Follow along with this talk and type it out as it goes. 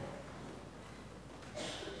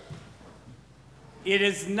It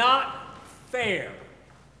is not fair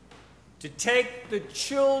to take the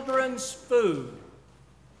children's food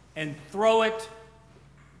and throw it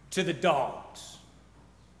to the dogs.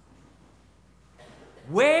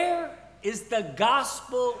 Where is the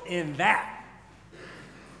gospel in that?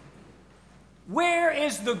 Where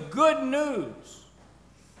is the good news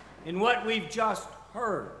in what we've just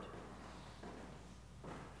heard?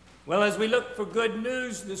 Well, as we look for good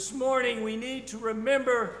news this morning, we need to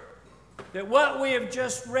remember that what we have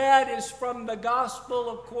just read is from the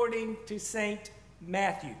Gospel according to St.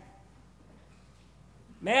 Matthew.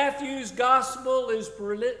 Matthew's Gospel is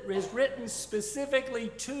written specifically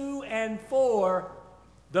to and for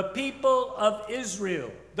the people of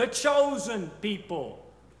Israel, the chosen people,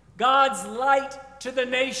 God's light to the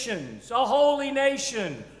nations, a holy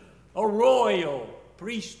nation, a royal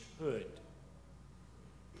priesthood.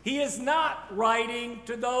 He is not writing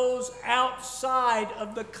to those outside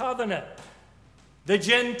of the covenant, the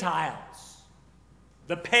Gentiles,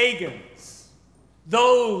 the pagans,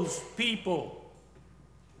 those people,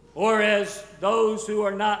 or as those who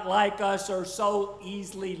are not like us are so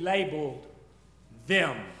easily labeled,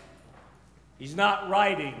 them. He's not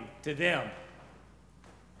writing to them.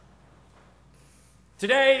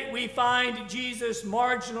 Today, we find Jesus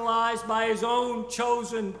marginalized by his own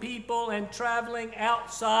chosen people and traveling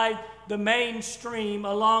outside the mainstream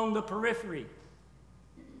along the periphery,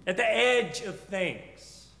 at the edge of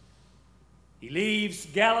things. He leaves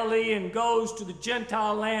Galilee and goes to the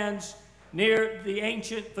Gentile lands near the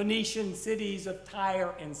ancient Phoenician cities of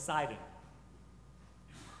Tyre and Sidon.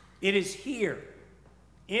 It is here,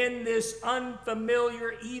 in this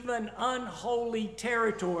unfamiliar, even unholy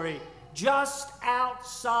territory, just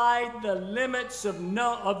outside the limits of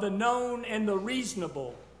the known and the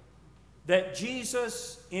reasonable, that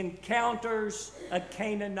Jesus encounters a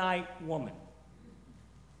Canaanite woman.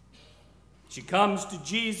 She comes to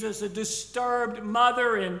Jesus, a disturbed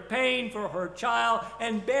mother in pain for her child,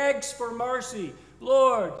 and begs for mercy.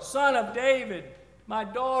 Lord, Son of David, my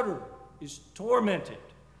daughter is tormented.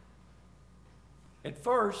 At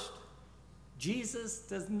first, Jesus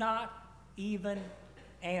does not even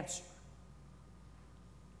answer.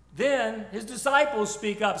 Then his disciples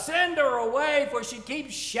speak up. Send her away, for she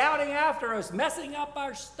keeps shouting after us, messing up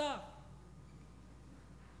our stuff.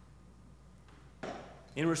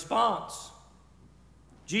 In response,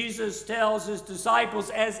 Jesus tells his disciples,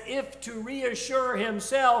 as if to reassure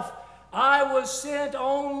himself, I was sent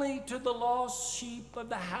only to the lost sheep of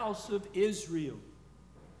the house of Israel.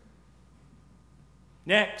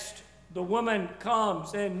 Next, the woman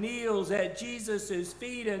comes and kneels at Jesus'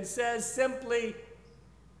 feet and says simply,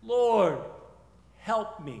 Lord,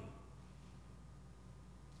 help me.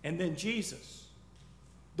 And then Jesus,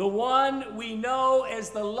 the one we know as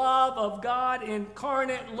the love of God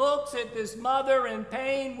incarnate, looks at this mother in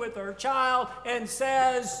pain with her child and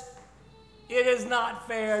says, it is not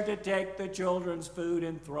fair to take the children's food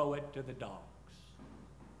and throw it to the dogs.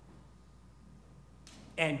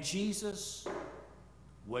 And Jesus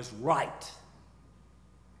was right.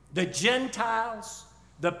 The Gentiles,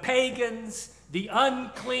 the pagans, the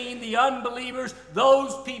unclean, the unbelievers,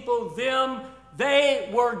 those people, them, they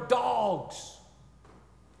were dogs.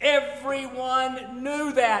 Everyone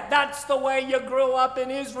knew that. That's the way you grew up in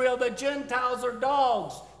Israel. The Gentiles are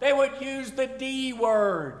dogs. They would use the D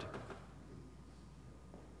word.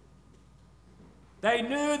 They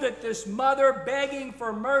knew that this mother begging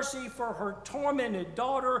for mercy for her tormented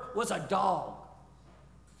daughter was a dog.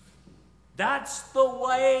 That's the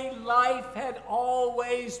way life had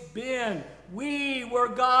always been. We were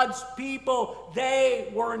God's people.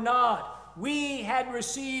 They were not. We had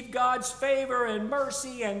received God's favor and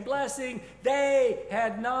mercy and blessing. They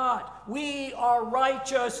had not. We are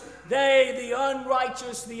righteous. They, the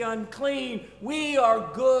unrighteous, the unclean. We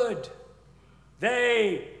are good.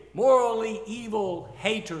 They, morally evil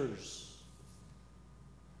haters.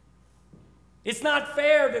 It's not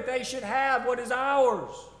fair that they should have what is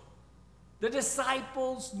ours. The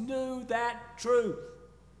disciples knew that truth.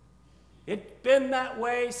 It's been that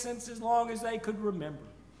way since as long as they could remember.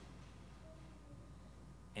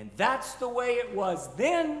 And that's the way it was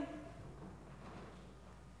then,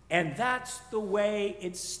 and that's the way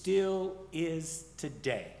it still is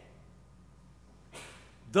today.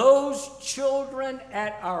 Those children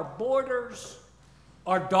at our borders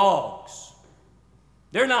are dogs.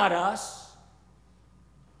 They're not us.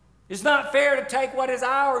 It's not fair to take what is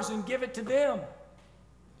ours and give it to them.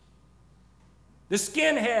 The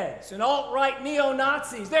skinheads and alt-right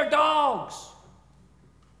neo-Nazis, they're dogs.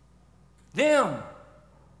 Them.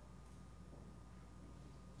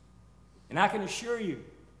 And I can assure you,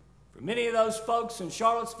 for many of those folks in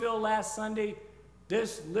Charlottesville last Sunday,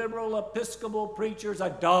 this liberal Episcopal preacher's a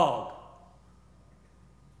dog.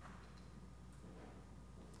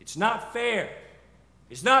 It's not fair.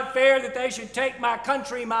 It's not fair that they should take my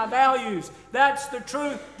country, my values. That's the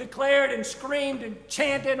truth declared and screamed and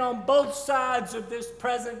chanted on both sides of this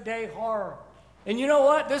present day horror. And you know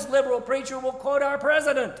what? This liberal preacher will quote our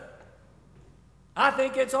president. I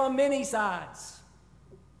think it's on many sides.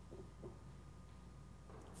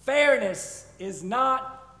 Fairness is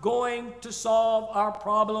not going to solve our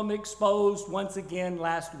problem exposed once again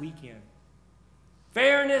last weekend.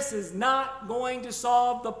 Fairness is not going to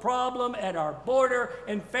solve the problem at our border,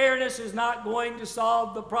 and fairness is not going to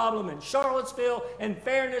solve the problem in Charlottesville, and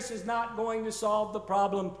fairness is not going to solve the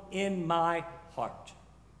problem in my heart.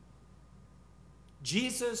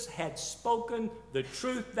 Jesus had spoken the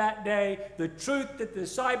truth that day, the truth that the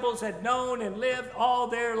disciples had known and lived all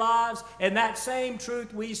their lives, and that same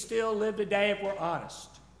truth we still live today if we're honest.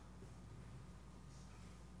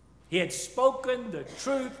 He had spoken the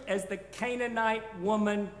truth as the Canaanite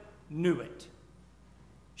woman knew it.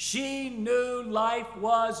 She knew life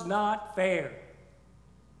was not fair.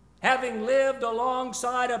 Having lived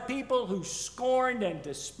alongside a people who scorned and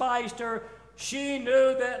despised her, she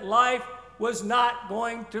knew that life was not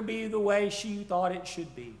going to be the way she thought it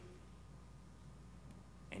should be.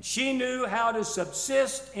 And she knew how to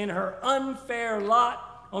subsist in her unfair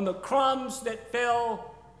lot on the crumbs that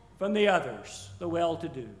fell from the others, the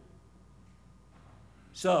well-to-do.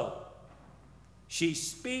 So, she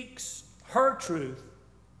speaks her truth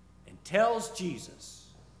and tells Jesus,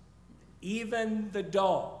 even the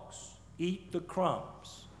dogs eat the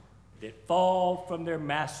crumbs that fall from their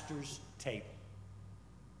master's table.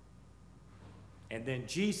 And then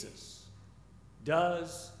Jesus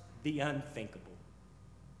does the unthinkable.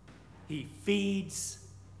 He feeds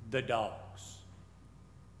the dogs.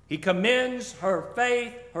 He commends her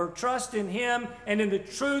faith, her trust in him, and in the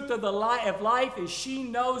truth of life as she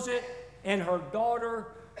knows it, and her daughter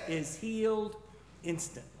is healed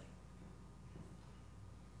instantly.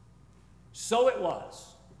 So it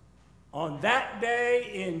was on that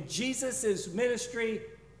day in Jesus' ministry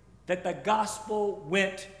that the gospel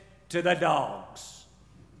went to the dogs.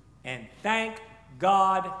 And thank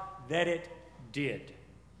God that it did.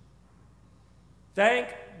 Thank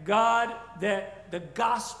God that the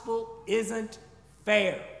gospel isn't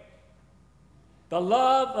fair. The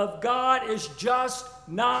love of God is just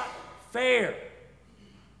not fair.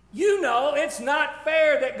 You know it's not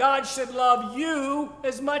fair that God should love you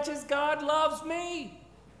as much as God loves me.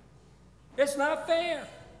 It's not fair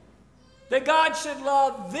that God should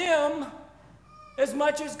love them as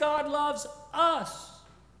much as God loves us.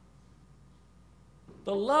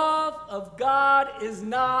 The love of God is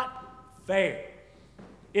not fair.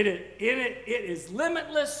 It is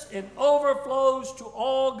limitless and overflows to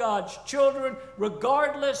all God's children,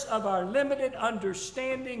 regardless of our limited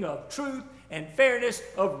understanding of truth and fairness,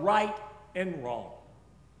 of right and wrong.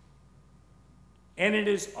 And it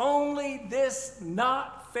is only this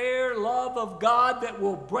not fair love of God that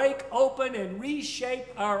will break open and reshape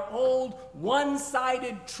our old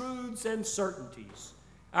one-sided truths and certainties,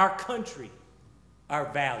 our country, our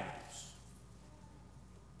values.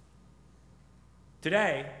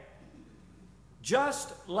 Today,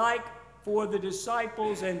 just like for the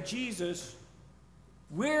disciples and Jesus,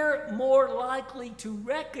 we're more likely to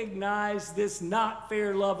recognize this not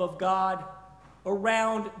fair love of God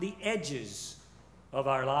around the edges of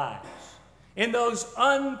our lives, in those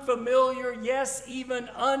unfamiliar, yes, even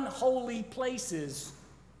unholy places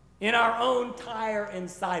in our own tire and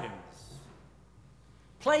sidedness.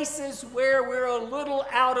 Places where we're a little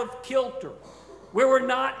out of kilter, where we're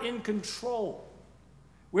not in control,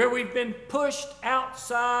 where we've been pushed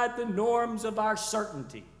outside the norms of our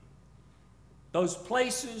certainty. Those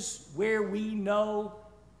places where we know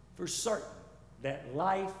for certain that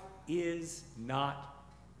life is not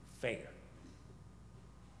fair.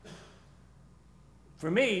 For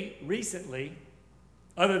me, recently,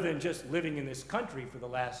 other than just living in this country for the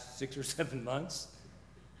last 6 or 7 months,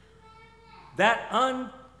 that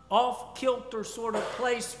off-kilter sort of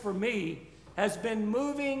place for me has been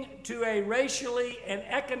moving to a racially and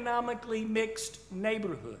economically mixed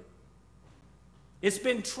neighborhood. It's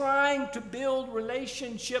been trying to build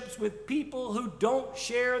relationships with people who don't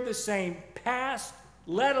share the same past,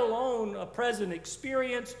 let alone a present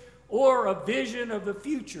experience or a vision of the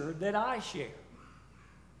future that I share.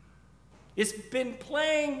 It's been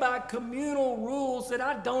playing by communal rules that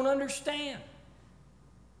I don't understand.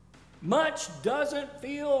 Much doesn't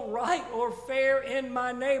feel right or fair in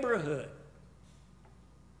my neighborhood.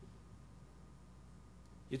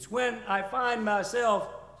 It's when I find myself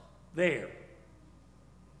there,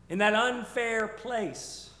 in that unfair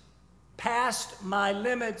place, past my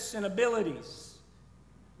limits and abilities,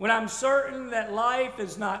 when I'm certain that life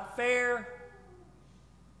is not fair,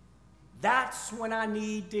 that's when I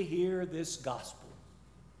need to hear this gospel.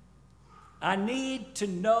 I need to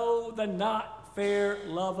know the not fair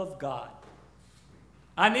love of God.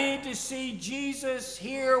 I need to see Jesus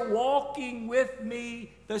here walking with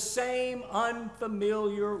me the same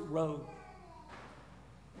unfamiliar road.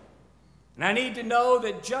 And I need to know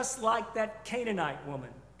that just like that Canaanite woman,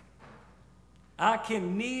 I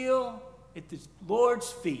can kneel at the Lord's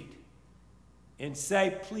feet and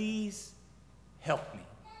say, please help me.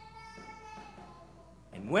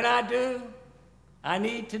 And when I do, I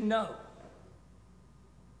need to know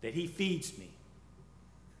that he feeds me,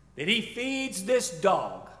 that he feeds this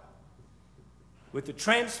dog with the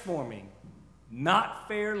transforming, not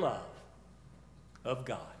fair love of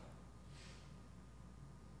God.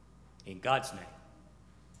 In God's name,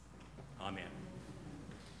 amen.